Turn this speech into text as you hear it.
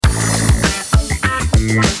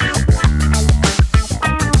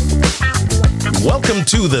Welcome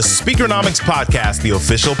to the Speakernomics Podcast, the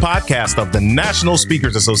official podcast of the National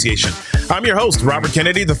Speakers Association. I'm your host, Robert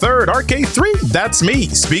Kennedy III, RK3. That's me.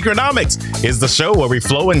 Speakernomics is the show where we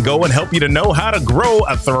flow and go and help you to know how to grow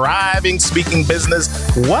a thriving speaking business.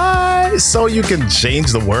 Why? So you can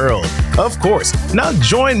change the world. Of course. Now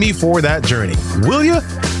join me for that journey. Will you?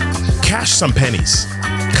 Cash some pennies.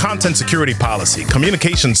 Content security policy,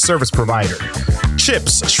 communication service provider,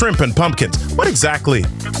 chips, shrimp, and pumpkins. What exactly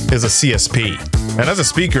is a CSP? And as a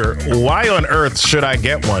speaker, why on earth should I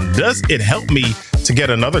get one? Does it help me to get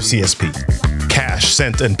another CSP? Cash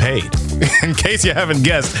sent and paid. In case you haven't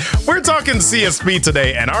guessed, we're talking CSP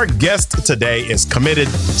today, and our guest today is committed,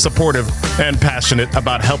 supportive, and passionate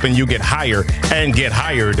about helping you get higher and get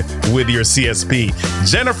hired with your CSP.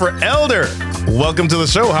 Jennifer Elder, welcome to the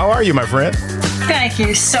show. How are you, my friend? Thank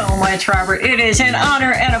you so much, Robert. It is an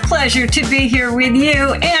honor and a pleasure to be here with you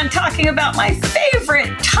and talking about my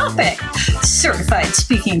favorite topic, certified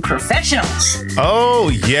speaking professionals. Oh,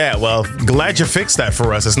 yeah. Well, glad you fixed that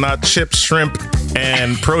for us. It's not chips, shrimp,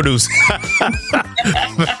 and produce.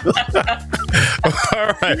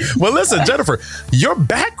 All right. Well, listen, Jennifer, your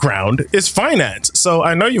background is finance. So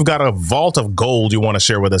I know you've got a vault of gold you want to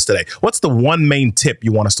share with us today. What's the one main tip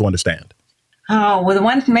you want us to understand? Oh, well, the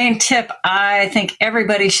one main tip I think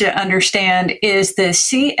everybody should understand is the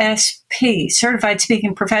CSP, Certified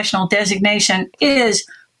Speaking Professional designation, is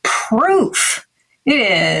proof. It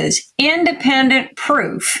is independent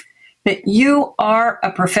proof that you are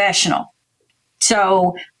a professional.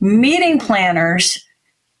 So meeting planners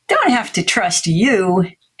don't have to trust you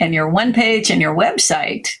and your one page and your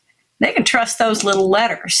website. They can trust those little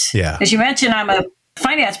letters. Yeah. As you mentioned, I'm a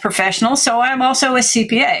finance professional, so I'm also a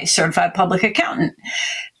CPA, certified public accountant.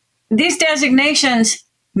 These designations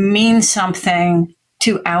mean something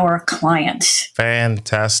to our clients.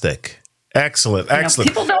 Fantastic. Excellent. Excellent.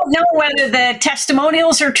 People don't know whether the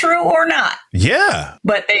testimonials are true or not. Yeah.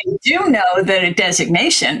 But they do know that a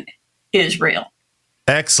designation is real.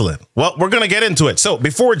 Excellent. Well, we're going to get into it. So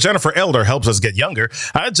before Jennifer Elder helps us get younger,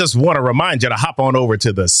 I just want to remind you to hop on over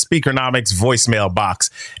to the Speakernomics voicemail box.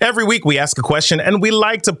 Every week we ask a question and we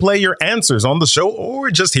like to play your answers on the show or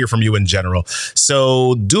just hear from you in general.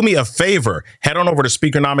 So do me a favor. Head on over to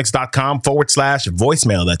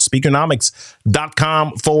speakernomics.com/voicemail. That's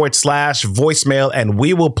speakernomics.com/voicemail, and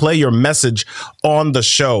we will play your message on the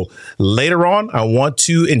show. Later on, I want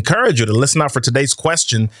to encourage you to listen out for today's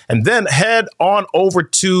question and then head on over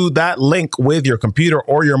to that link with your computer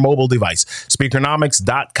or your mobile device,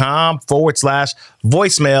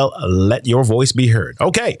 speakernomics.com/voicemail. Let your voice be heard.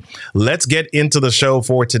 Okay, let's get into the show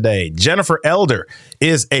for today. Jennifer Elder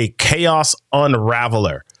is a chaos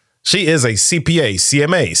unraveler. She is a CPA,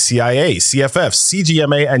 CMA, CIA, CFF,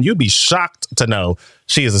 CGMA, and you'd be shocked to know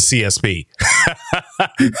she is a CSP,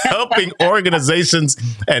 helping organizations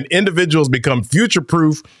and individuals become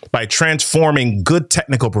future-proof by transforming good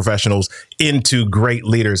technical professionals into great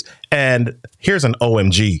leaders. And here's an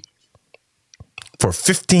OMG. For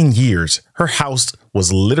 15 years, her house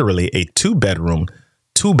was literally a 2-bedroom,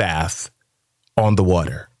 2-bath on the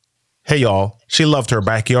water. Hey, y'all, she loved her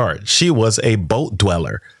backyard. She was a boat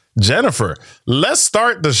dweller. Jennifer, let's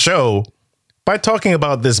start the show by talking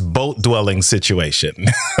about this boat dwelling situation.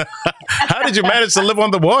 How did you manage to live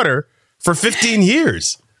on the water for 15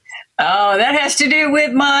 years? Oh, that has to do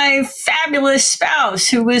with my fabulous spouse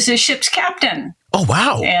who was a ship's captain. Oh,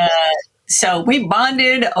 wow. So we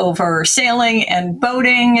bonded over sailing and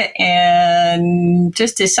boating and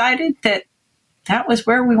just decided that that was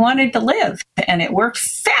where we wanted to live. And it worked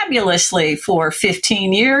fabulously for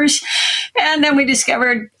 15 years. And then we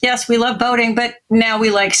discovered, yes, we love boating, but now we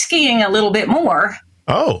like skiing a little bit more.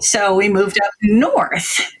 Oh. So we moved up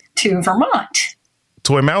north to Vermont.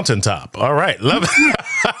 To a mountaintop. All right. Love it.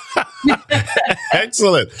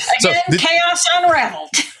 Excellent. Again, chaos unraveled.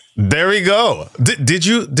 There we go. Did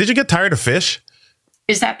you get tired of fish?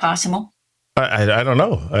 Is that possible? I don't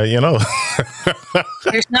know.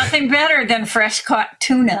 There's nothing better than fresh caught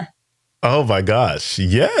tuna. Oh, my gosh.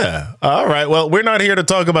 Yeah. All right. Well, we're not here to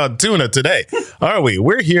talk about tuna today, are we?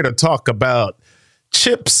 We're here to talk about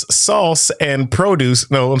chips, sauce, and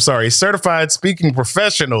produce. No, I'm sorry. Certified Speaking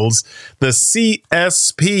Professionals, the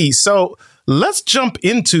CSP. So let's jump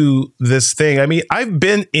into this thing. I mean, I've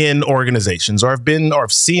been in organizations or I've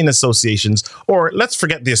seen associations, or let's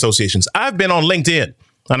forget the associations. I've been on LinkedIn.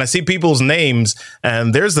 And I see people's names,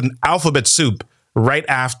 and there's an alphabet soup right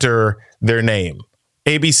after their name.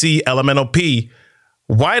 ABC, LMNOP.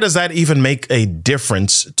 Why does that even make a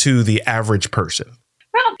difference to the average person?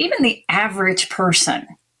 Well, even the average person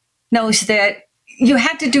knows that you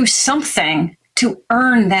had to do something to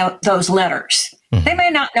earn those letters. They may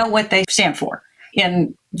not know what they stand for.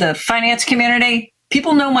 In the finance community,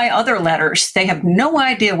 people know my other letters. They have no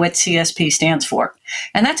idea what CSP stands for.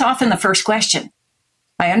 And that's often the first question.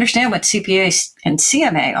 I understand what CPA and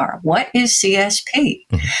CMA are. What is CSP?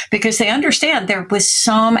 Because they understand there was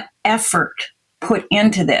some effort put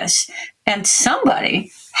into this, and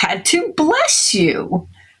somebody had to bless you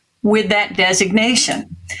with that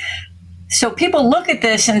designation. So people look at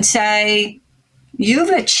this and say, you've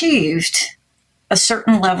achieved a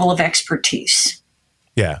certain level of expertise.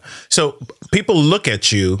 Yeah. So people look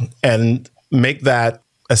at you and make that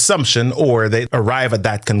assumption, or they arrive at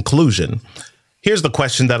that conclusion. Here's the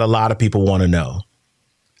question that a lot of people want to know.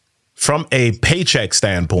 From a paycheck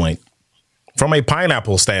standpoint, from a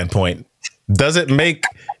pineapple standpoint, does it make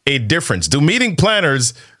a difference? Do meeting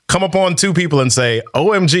planners come upon two people and say,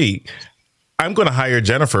 OMG, I'm going to hire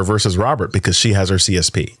Jennifer versus Robert because she has her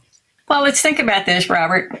CSP? Well, let's think about this,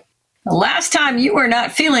 Robert. The last time you were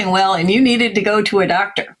not feeling well and you needed to go to a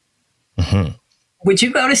doctor, would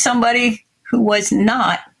you go to somebody who was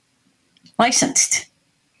not licensed?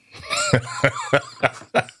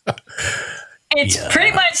 It's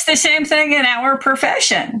pretty much the same thing in our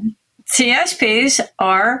profession. CSPs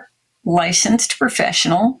are licensed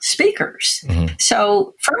professional speakers.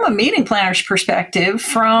 So from a meeting planner's perspective,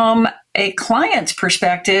 from a client's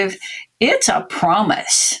perspective, it's a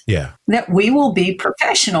promise that we will be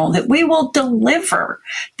professional, that we will deliver,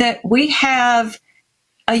 that we have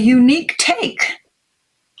a unique take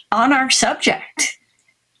on our subject.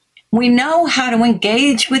 We know how to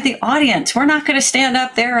engage with the audience. We're not going to stand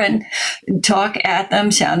up there and talk at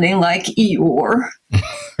them sounding like Eeyore.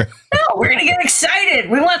 No, we're going to get excited.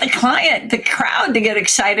 We want the crowd to get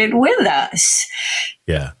excited with us.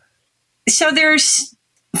 Yeah. So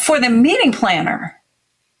for the meeting planner,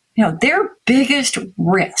 their biggest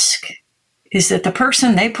risk is that the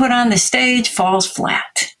person they put on the stage falls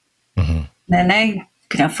flat. Then they,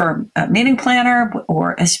 for a meeting planner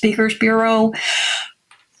or a speakers bureau,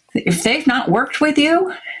 if they've not worked with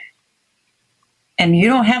you and you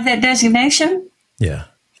don't have that designation,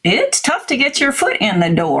 it's tough to get your foot in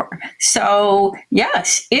the door. So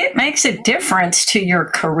yes, it makes a difference to your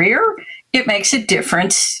career. It makes a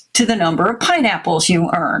difference to the number of pineapples you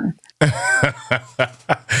earn.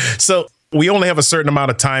 So we only have a certain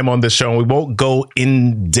amount of time on this show, and we won't go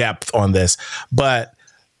in depth on this. But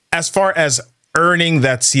as far as earning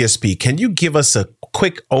that CSP, can you give us a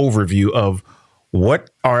quick overview of what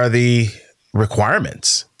are the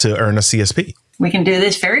requirements to earn a CSP? We can do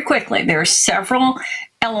this very quickly. There are several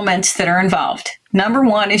elements that are involved. Number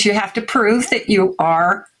one is you have to prove that you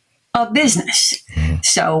are a business.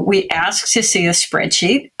 So we ask to see a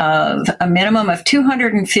spreadsheet of a minimum of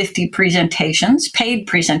 250 presentations, paid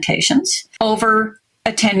presentations, over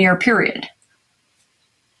a 10-year period.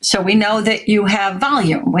 So we know that you have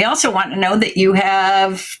volume. We also want to know that you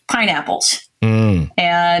have pineapples.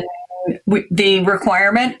 And the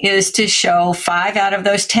requirement is to show 5 out of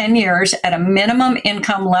those 10 years at a minimum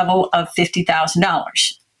income level of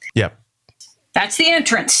 $50,000. Yep. That's the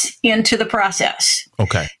entrance into the process.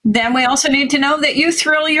 Okay. Then we also need to know that you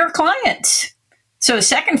thrill your clients. So the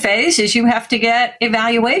second phase is you have to get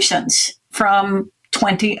evaluations from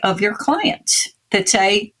 20 of your clients that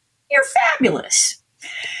say, you're fabulous.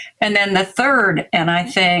 And then the third, and I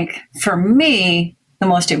think for me, the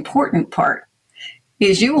most important part,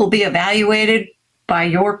 is you will be evaluated by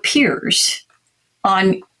your peers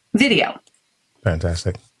on video.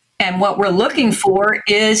 Fantastic. And what we're looking for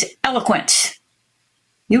is eloquence.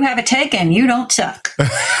 You have a take and you don't suck. You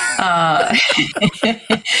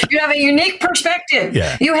have a unique perspective.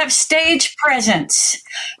 Yeah. You have stage presence,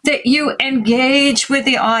 that you engage with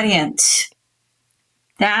the audience.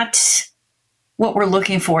 That's what we're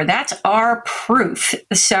looking for. That's our proof.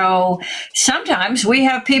 So sometimes we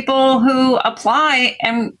have people who apply,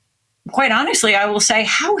 and quite honestly, I will say,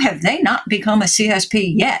 how have they not become a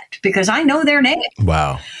CSP yet? Because I know their name.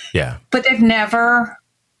 Wow. Yeah. But they've never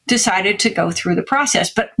decided to go through the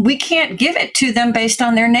process. But we can't give it to them based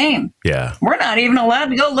on their name. Yeah. We're not even allowed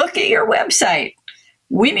to go look at your website.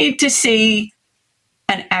 We need to see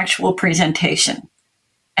an actual presentation.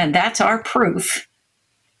 And that's our proof.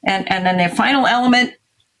 And then the final element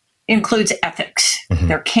includes ethics.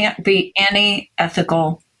 There can't be any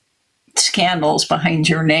ethical scandals behind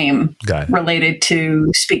your name related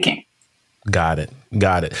to speaking. Got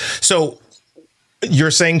it. So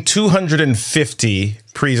you're saying 250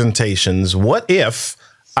 presentations. What if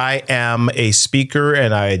I am a speaker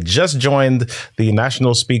and I just joined the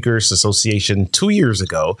National Speakers Association 2 years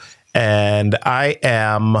ago, and I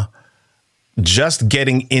am just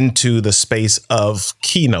getting into the space of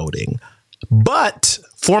keynoting? But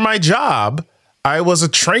for my job, I was a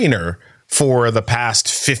trainer for the past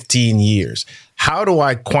 15 years. How do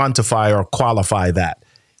I quantify or qualify that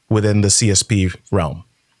within the CSP realm?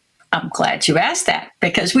 I'm glad you asked that,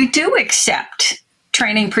 because we do accept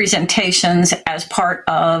training presentations as part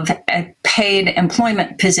of a paid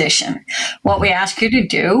employment position. What we ask you to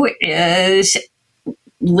do is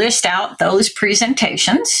list out those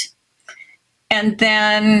presentations, and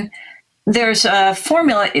then there's a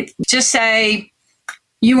formula. Just say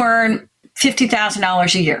you earn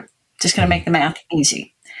 $50,000 a year. Just going to make the math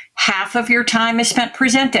easy. Half of your time is spent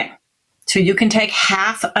presenting. So you can take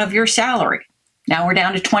half of your salary. Now we're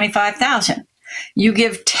down to $25,000. You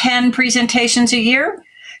give 10 presentations a year,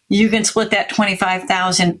 you can split that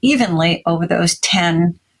 $25,000 evenly over those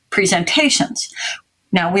 10 presentations.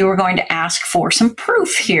 Now we were going to ask for some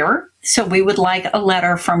proof here. So we would like a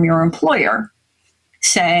letter from your employer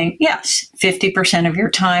saying, yes, 50% of your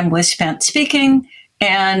time was spent speaking,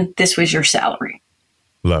 and this was your salary.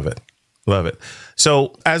 Love it. Love it.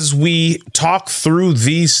 So as we talk through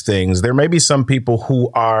these things, there may be some people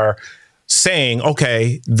who are saying,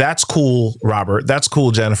 okay, that's cool, Robert. That's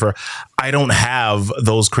cool, Jennifer. I don't have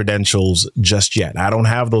those credentials just yet. I don't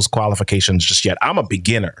have those qualifications just yet. I'm a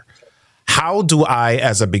beginner. How do I,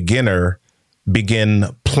 as a beginner,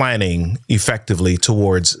 begin planning effectively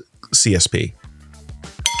towards CSP?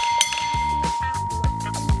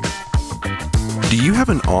 Do you have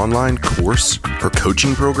an online course or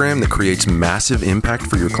coaching program that creates massive impact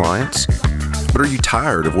for your clients? But are you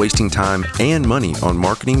tired of wasting time and money on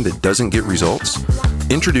marketing that doesn't get results?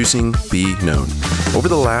 Introducing Be Known. Over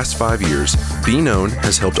the last 5 years, Be Known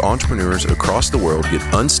has helped entrepreneurs across the world get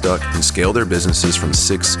unstuck and scale their businesses from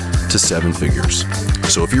 6 to 7 figures.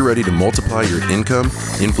 So if you're ready to multiply your income,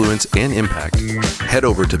 influence, and impact, head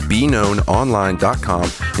over to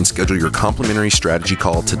beknownonline.com and schedule your complimentary strategy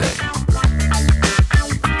call today.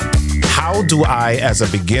 How do I, as a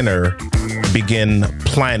beginner, begin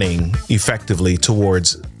planning effectively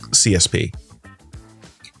towards CSP?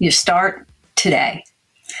 You start today.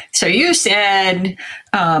 So you said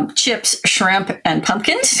chips, shrimp, and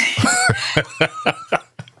pumpkins.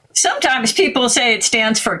 Sometimes people say it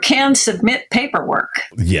stands for can submit paperwork.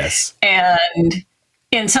 Yes. And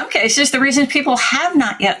in some cases, the reason people have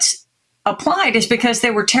not yet applied is because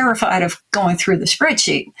they were terrified of going through the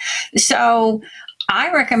spreadsheet. So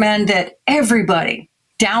I recommend that everybody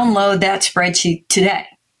download that spreadsheet today.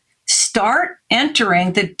 Start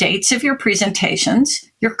entering the dates of your presentations,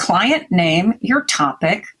 your client name, your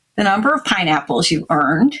topic, the number of pineapples you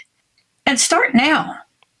earned, and start now.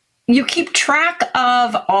 You keep track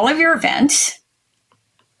of all of your events.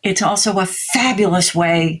 It's also a fabulous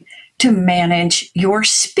way to manage your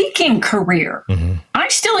speaking career. Mm-hmm. I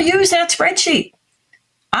still use that spreadsheet.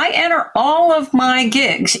 I enter all of my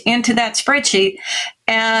gigs into that spreadsheet,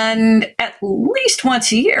 and at least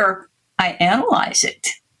once a year, I analyze it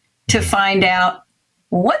to find out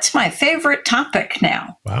what's my favorite topic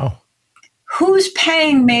now. Wow. Who's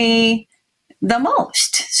paying me the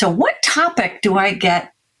most? So what topic do I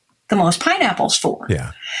get the most pineapples for?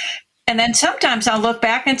 Yeah. And then sometimes I'll look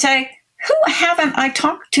back and say, who haven't I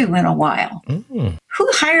talked to in a while? Mm-hmm. Who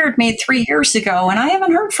hired me 3 years ago and I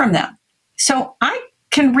haven't heard from them? So I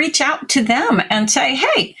can reach out to them and say,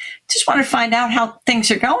 hey, just want to find out how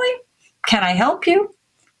things are going. Can I help you?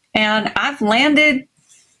 And I've landed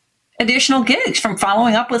additional gigs from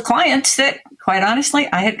following up with clients that, quite honestly,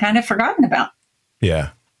 I had kind of forgotten about. Yeah.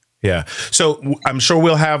 Yeah. So I'm sure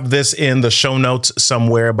we'll have this in the show notes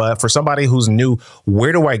somewhere. But for somebody who's new,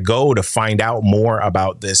 where do I go to find out more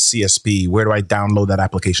about this CSP? Where do I download that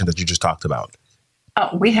application that you just talked about?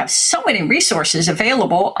 Oh, we have so many resources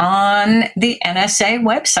available on the NSA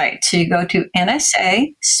website. So you go to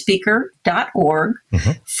nsaspeaker.org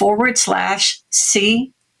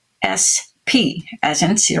 /CSP, as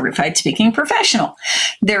in Certified Speaking Professional.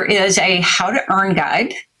 There is a how to earn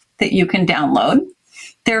guide that you can download.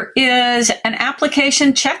 There is an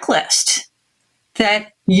application checklist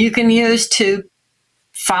that you can use to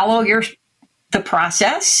follow the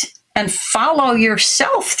process and follow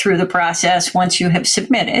yourself through the process once you have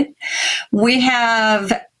submitted. We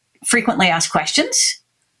have frequently asked questions.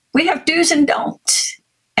 We have do's and don'ts.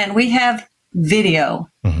 And we have video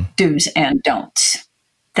do's and don'ts.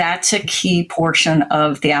 That's a key portion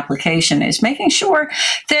of the application, is making sure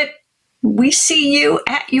that we see you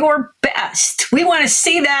at your best. We want to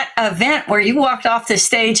see that event where you walked off the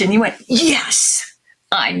stage and you went, yes,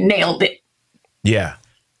 I nailed it. Yeah.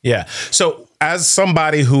 Yeah. So as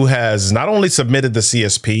somebody who has not only submitted the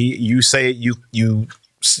CSP, you say you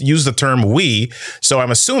use the term we. So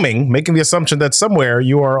I'm assuming, making the assumption that somewhere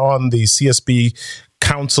you are on the CSP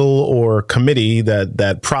council or committee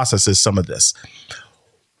that processes some of this.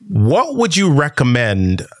 What would you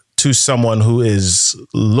recommend to someone who is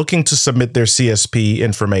looking to submit their CSP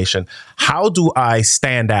information? How do I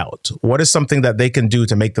stand out? What is something that they can do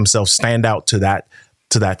to make themselves stand out to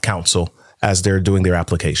that council as they're doing their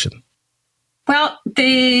application? Well,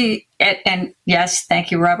 and yes,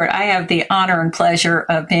 thank you, Robert. I have the honor and pleasure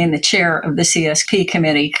of being the chair of the CSP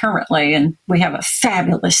committee currently, and we have a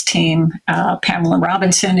fabulous team. Pamela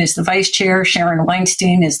Robinson is the vice chair. Sharon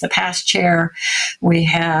Weinstein is the past chair. We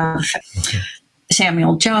have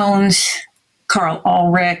Samuel Jones, Carl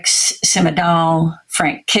Ulrichs, Simadal,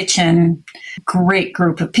 Frank Kitchen, great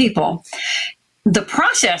group of people. The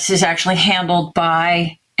process is actually handled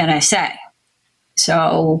by NSA.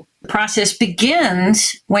 So the process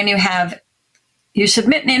begins when you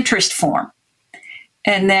submit an interest form.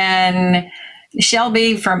 And then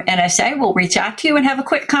Shelby from NSA will reach out to you and have a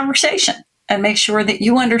quick conversation and make sure that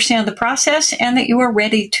you understand the process and that you are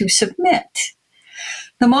ready to submit.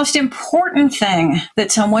 The most important thing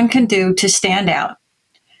that someone can do to stand out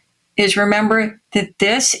is remember that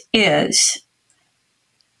this is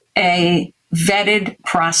a vetted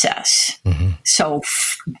process. Mm-hmm. So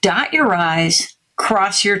dot your I's,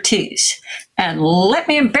 cross your T's. And let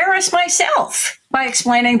me embarrass myself by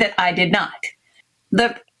explaining that I did not.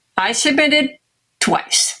 I submitted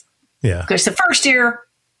twice. Yeah. Because the first year,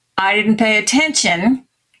 I didn't pay attention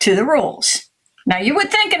to the rules. Now, you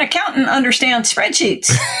would think an accountant understands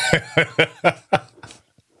spreadsheets.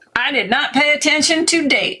 I did not pay attention to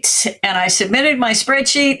dates, and I submitted my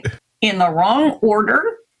spreadsheet in the wrong order,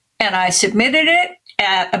 and I submitted it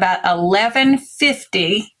at about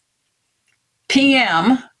 11:50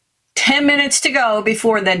 p.m., 10 minutes to go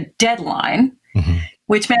before the deadline,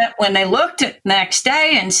 which meant when they looked at the next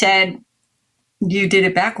day and said, you did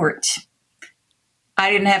it backwards, I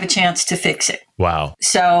didn't have a chance to fix it. Wow.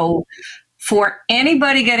 So for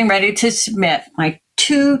anybody getting ready to submit, my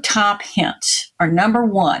two top hints are, number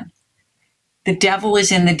one, the devil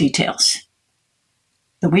is in the details.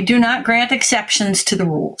 That we do not grant exceptions to the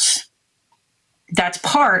rules. That's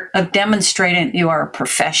part of demonstrating that you are a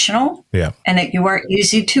professional and that you are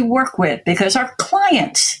easy to work with, because our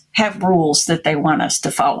clients have rules that they want us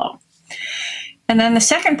to follow. And then the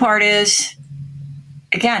second part is,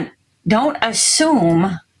 again, don't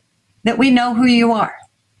assume that we know who you are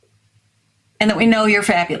and that we know you're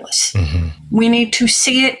fabulous. Mm-hmm. We need to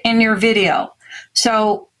see it in your video.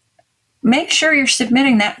 So make sure you're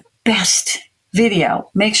submitting that best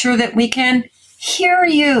video. Make sure that we can hear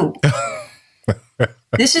you.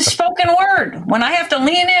 This is spoken word. When I have to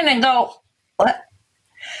lean in and go, what?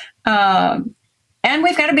 And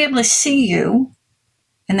we've got to be able to see you.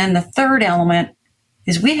 And then the third element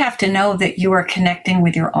is we have to know that you are connecting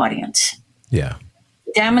with your audience. Yeah.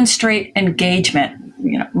 Demonstrate engagement.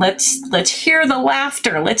 Let's hear the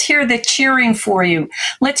laughter. Let's hear the cheering for you.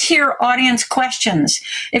 Let's hear audience questions.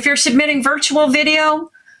 If you're submitting virtual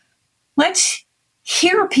video, let's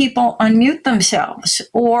hear people unmute themselves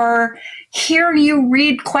or hear you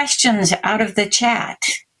read questions out of the chat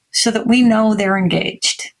so that we know they're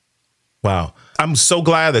engaged. Wow. I'm so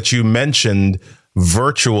glad that you mentioned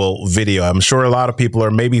virtual video. I'm sure a lot of people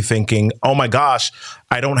are maybe thinking, oh my gosh,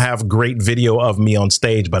 I don't have great video of me on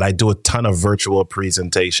stage, but I do a ton of virtual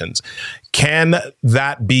presentations. Can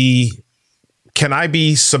I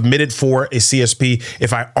be submitted for a CSP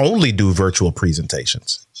if I only do virtual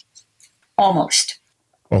presentations? Almost.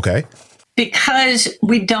 Okay. Because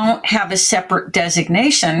we don't have a separate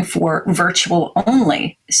designation for virtual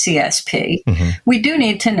only CSP, we do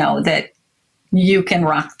need to know that you can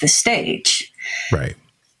rock the stage. Right.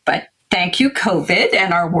 But thank you, COVID,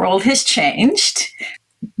 and our world has changed.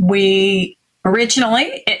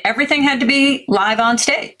 Originally, everything had to be live on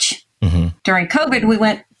stage. Mm-hmm. During COVID, we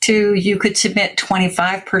went to, you could submit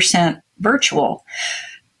 25% virtual.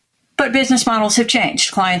 But business models have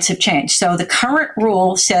changed. Clients have changed. So the current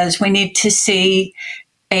rule says we need to see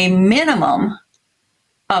a minimum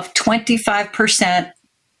of 25%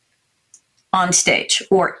 on stage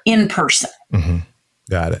or in person. Mm-hmm.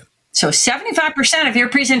 Got it. So 75% of your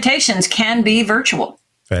presentations can be virtual.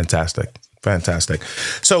 Fantastic. Fantastic.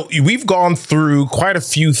 So we've gone through quite a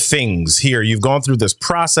few things here. You've gone through this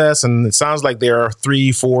process, and it sounds like there are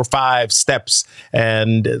 3, 4, 5 steps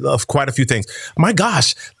and of quite a few things. My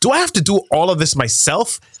gosh, do I have to do all of this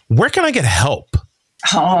myself? Where can I get help?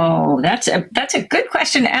 Oh, that's a good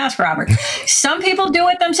question to ask, Robert. Some people do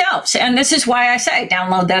it themselves, and this is why I say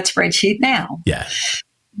download that spreadsheet now. Yeah.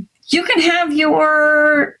 You can have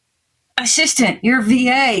your assistant, your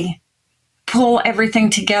VA, pull everything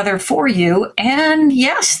together for you. And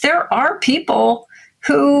yes, there are people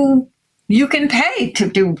who you can pay to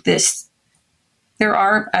do this. There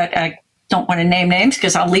are, I don't want to name names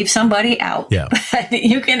because I'll leave somebody out. Yeah. But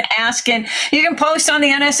you can ask, and you can post on the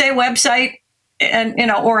NSA website and,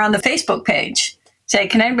 or on the Facebook page. Say,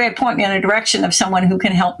 can anybody point me in a direction of someone who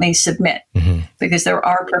can help me submit? Mm-hmm. Because there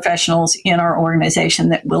are professionals in our organization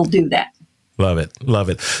that will do that. Love it. Love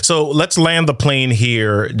it. So let's land the plane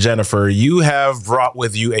here, Jennifer. You have brought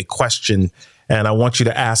with you a question, and I want you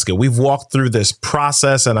to ask it. We've walked through this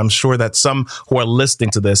process, and I'm sure that some who are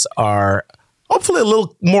listening to this are hopefully a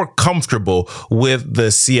little more comfortable with the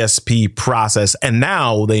CSP process, and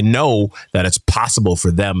now they know that it's possible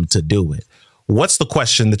for them to do it. What's the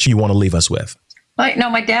question that you want to leave us with?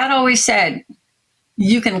 Well, my dad always said,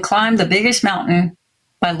 you can climb the biggest mountain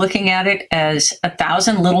by looking at it as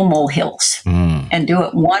 1,000 little molehills and do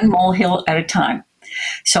it one molehill at a time.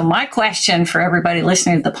 So my question for everybody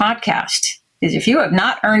listening to the podcast is, if you have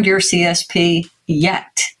not earned your CSP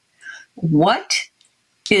yet, what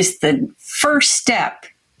is the first step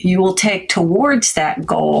you will take towards that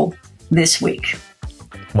goal this week?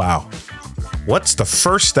 Wow. What's the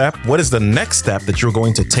first step? What is the next step that you're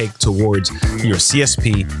going to take towards your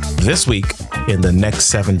CSP this week in the next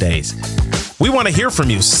 7 days? We want to hear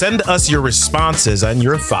from you. Send us your responses and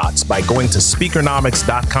your thoughts by going to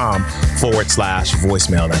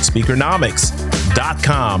speakernomics.com/voicemail. That's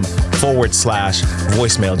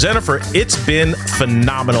speakernomics.com/voicemail. Jennifer, it's been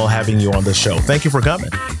phenomenal having you on the show. Thank you for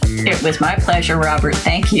coming. It was my pleasure, Robert.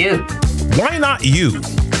 Thank you. Why not you?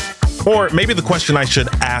 Or maybe the question I should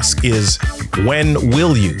ask is, when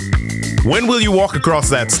will you? When will you walk across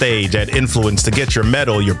that stage at Influence to get your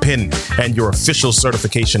medal, your pin, and your official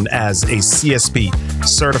certification as a CSP,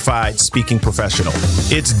 Certified Speaking Professional?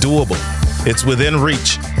 It's doable. It's within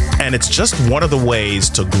reach. And it's just one of the ways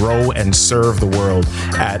to grow and serve the world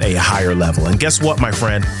at a higher level. And guess what, my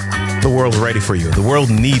friend? The world's ready for you. The world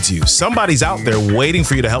needs you. Somebody's out there waiting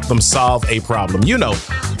for you to help them solve a problem. You know,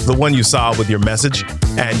 the one you solve with your message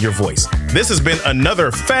and your voice. This has been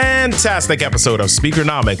another fantastic episode of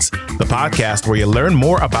Speakernomics, the podcast where you learn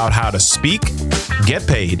more about how to speak, get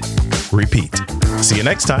paid, repeat. See you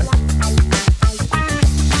next time.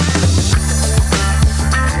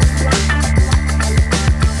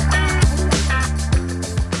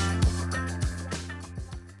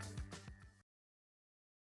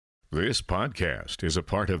 This podcast is a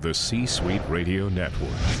part of the C-Suite Radio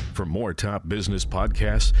Network. For more top business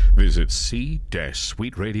podcasts, visit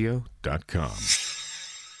c-suiteradio.com.